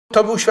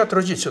To był świat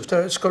rodziców.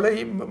 Z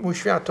kolei mój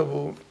świat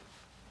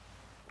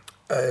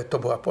to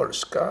była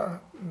Polska,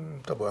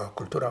 to była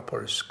kultura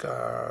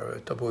polska,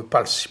 to były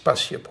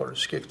pasje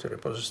polskie, które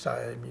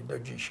pozostały mi do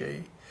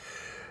dzisiaj.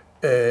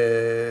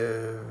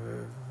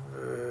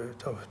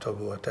 To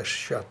był też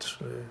świat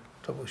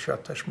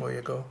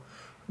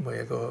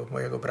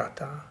mojego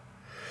brata.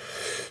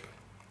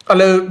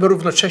 Ale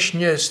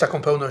równocześnie z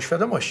taką pełną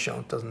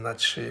świadomością, to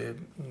znaczy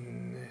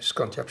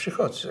skąd ja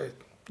przychodzę,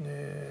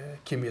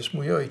 kim jest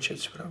mój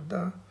ojciec,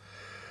 prawda?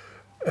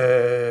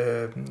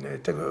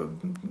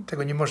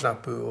 Tego nie można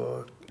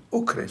było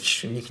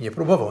ukryć, nikt nie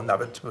próbował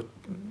nawet, bo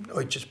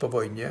ojciec po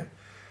wojnie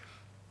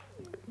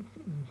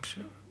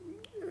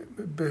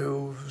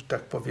był,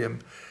 tak powiem,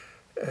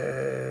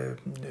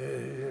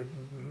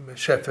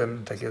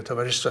 szefem takiego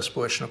Towarzystwa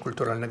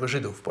Społeczno-Kulturalnego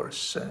Żydów w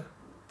Polsce,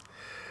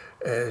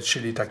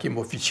 czyli takim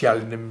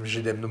oficjalnym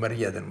Żydem numer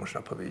 1,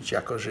 można powiedzieć,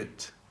 jako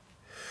Żyd.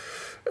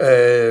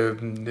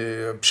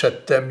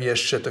 Przedtem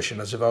jeszcze to się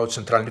nazywało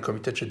Centralny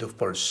Komitet Żydów w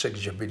Polsce,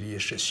 gdzie byli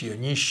jeszcze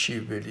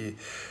Zioniści,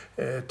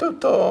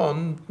 to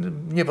on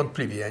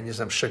niewątpliwie, ja nie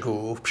znam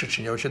szczegółów,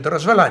 przyczyniał się do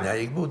rozwalania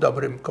ich, był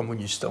dobrym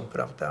komunistą,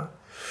 prawda?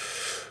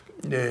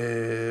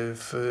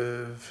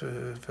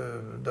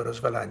 Do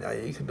rozwalania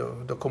ich,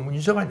 do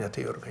komunizowania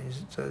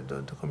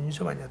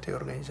tej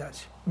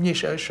organizacji.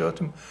 Mniejsza jeszcze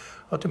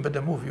o tym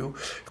będę mówił.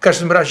 W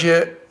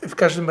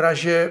każdym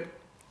razie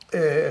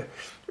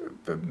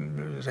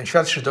ten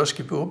świat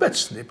żydowski był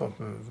obecny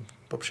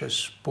poprzez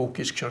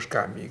półki z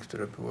książkami,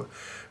 które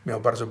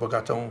miał bardzo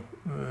bogatą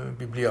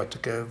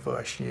bibliotekę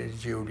właśnie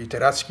dzieł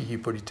literackich i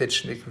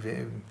politycznych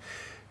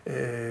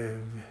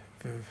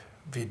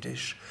w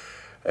Yiddish.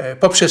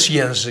 Poprzez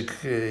język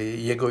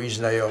jego i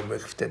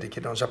znajomych, wtedy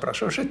kiedy on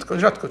zapraszał,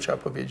 rzadko trzeba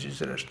powiedzieć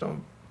zresztą,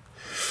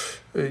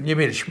 nie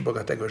mieliśmy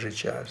bogatego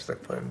życia, że tak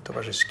powiem,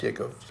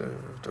 towarzyskiego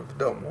w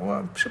domu,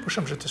 a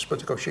przypuszczam, że też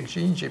spotykał się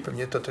gdzie indziej.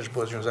 Pewnie to też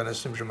było związane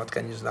z tym, że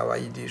matka nie znała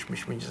Yiddish,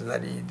 myśmy nie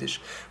znali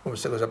Yiddish.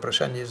 Wobec tego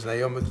zapraszanie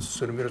znajomych, z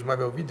którymi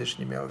rozmawiał w Yiddish,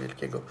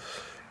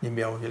 nie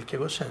miało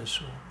wielkiego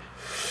sensu.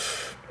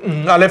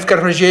 Ale w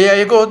każdym razie ja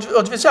jego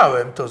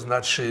odwiedzałem, to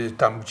znaczy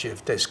tam, gdzie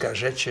w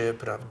TSKŻ,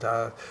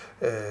 prawda,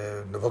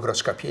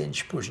 Nowogrodzka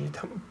 5, później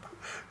tam,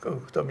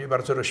 to mnie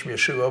bardzo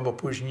rozśmieszyło, bo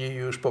później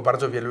już po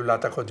bardzo wielu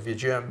latach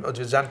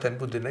odwiedzałem ten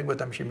budynek, bo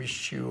tam się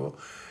mieściło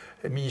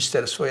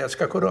Ministerstwo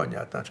Jacka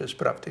Kuronia, to znaczy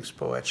spraw tych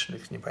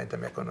społecznych, nie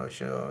pamiętam jak ono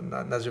się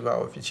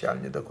nazywało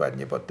oficjalnie,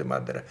 dokładnie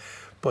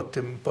pod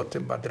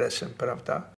tym adresem, prawda.